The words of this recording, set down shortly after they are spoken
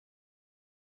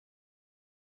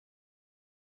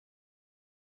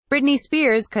Britney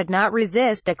Spears could not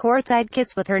resist a courtside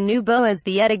kiss with her new beau as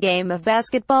they had a game of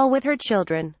basketball with her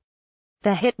children.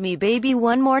 The Hit Me Baby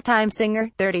One More Time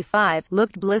singer, 35,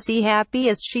 looked blissy happy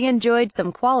as she enjoyed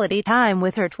some quality time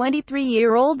with her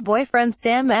 23-year-old boyfriend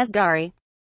Sam Asghari.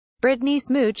 Britney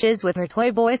smooches with her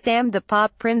toy boy Sam the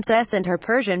pop princess and her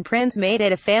Persian prince made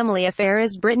it a family affair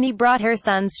as Britney brought her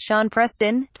sons Sean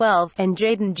Preston, 12, and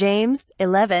Jaden James,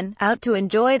 11, out to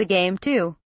enjoy the game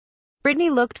too.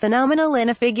 Britney looked phenomenal in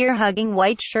a figure-hugging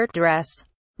white shirt dress.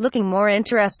 Looking more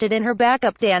interested in her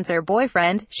backup dancer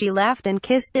boyfriend, she laughed and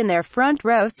kissed in their front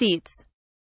row seats.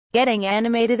 Getting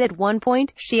animated at one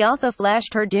point, she also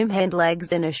flashed her gym hand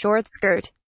legs in a short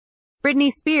skirt. Britney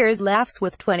Spears laughs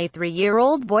with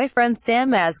 23-year-old boyfriend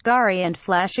Sam Asghari and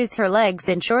flashes her legs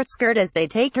in short skirt as they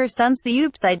take her sons. The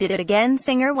Oops I Did It Again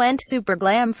singer went super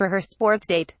glam for her sports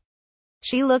date.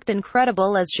 She looked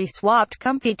incredible as she swapped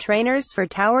comfy trainers for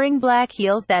towering black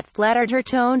heels that flattered her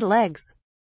toned legs.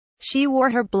 She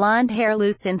wore her blonde hair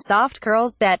loose in soft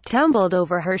curls that tumbled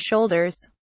over her shoulders.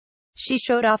 She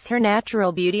showed off her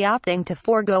natural beauty, opting to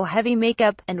forego heavy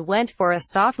makeup, and went for a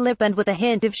soft lip and with a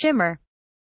hint of shimmer.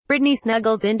 Britney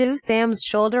snuggles into Sam's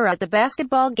shoulder at the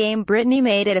basketball game. Britney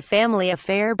made it a family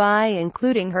affair by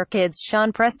including her kids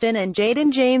Sean Preston and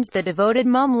Jaden James. The devoted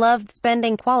mom loved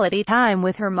spending quality time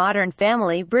with her modern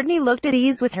family. Britney looked at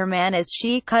ease with her man as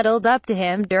she cuddled up to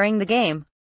him during the game.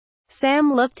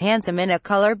 Sam looked handsome in a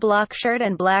color block shirt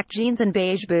and black jeans and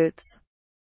beige boots.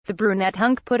 The brunette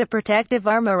hunk put a protective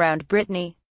arm around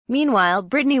Britney. Meanwhile,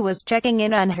 Britney was checking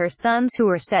in on her sons who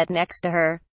were sat next to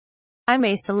her. I'm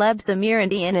a Celeb. Samir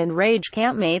and Ian enrage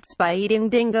campmates by eating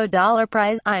Dingo Dollar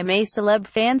Prize. I'm a Celeb.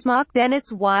 Fans mock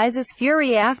Dennis Wise's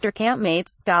fury after campmates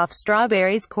scoff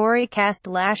strawberries. Corey cast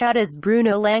lash out as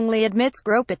Bruno Langley admits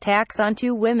grope attacks on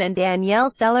two women. Danielle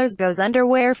Sellers goes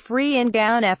underwear free in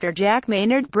gown after Jack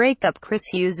Maynard breakup. Chris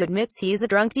Hughes admits he's a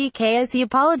drunk. DK as he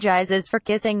apologizes for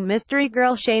kissing mystery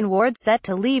girl. Shane Ward set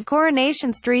to leave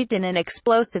Coronation Street in an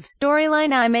explosive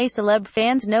storyline. I'm a Celeb.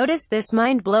 Fans notice this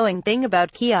mind-blowing thing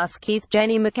about kiosk Keith.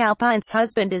 Jenny McAlpine's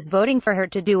husband is voting for her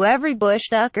to do every Bush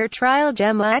Tucker trial.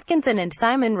 Gemma Atkinson and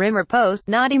Simon Rimmer post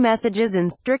naughty messages in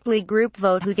Strictly group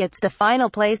vote who gets the final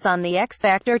place on the X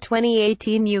Factor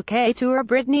 2018 UK tour.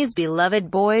 Britney's beloved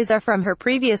boys are from her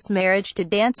previous marriage to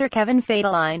dancer Kevin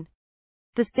Federline.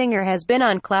 The singer has been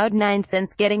on cloud nine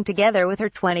since getting together with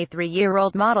her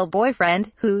 23-year-old model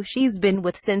boyfriend, who she's been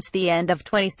with since the end of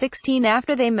 2016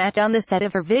 after they met on the set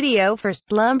of her video for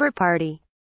Slumber Party.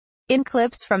 In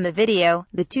clips from the video,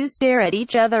 the two stare at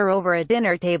each other over a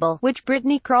dinner table, which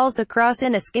Britney crawls across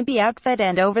in a skimpy outfit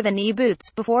and over-the-knee boots,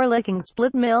 before licking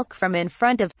split milk from in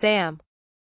front of Sam.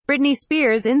 Britney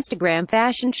Spears' Instagram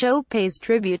fashion show pays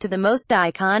tribute to the most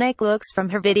iconic looks from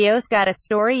her videos. Got a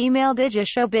story? Email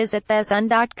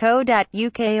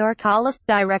digishowbiz@thesun.co.uk or call us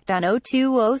direct on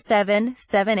 0207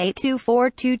 782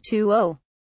 4220.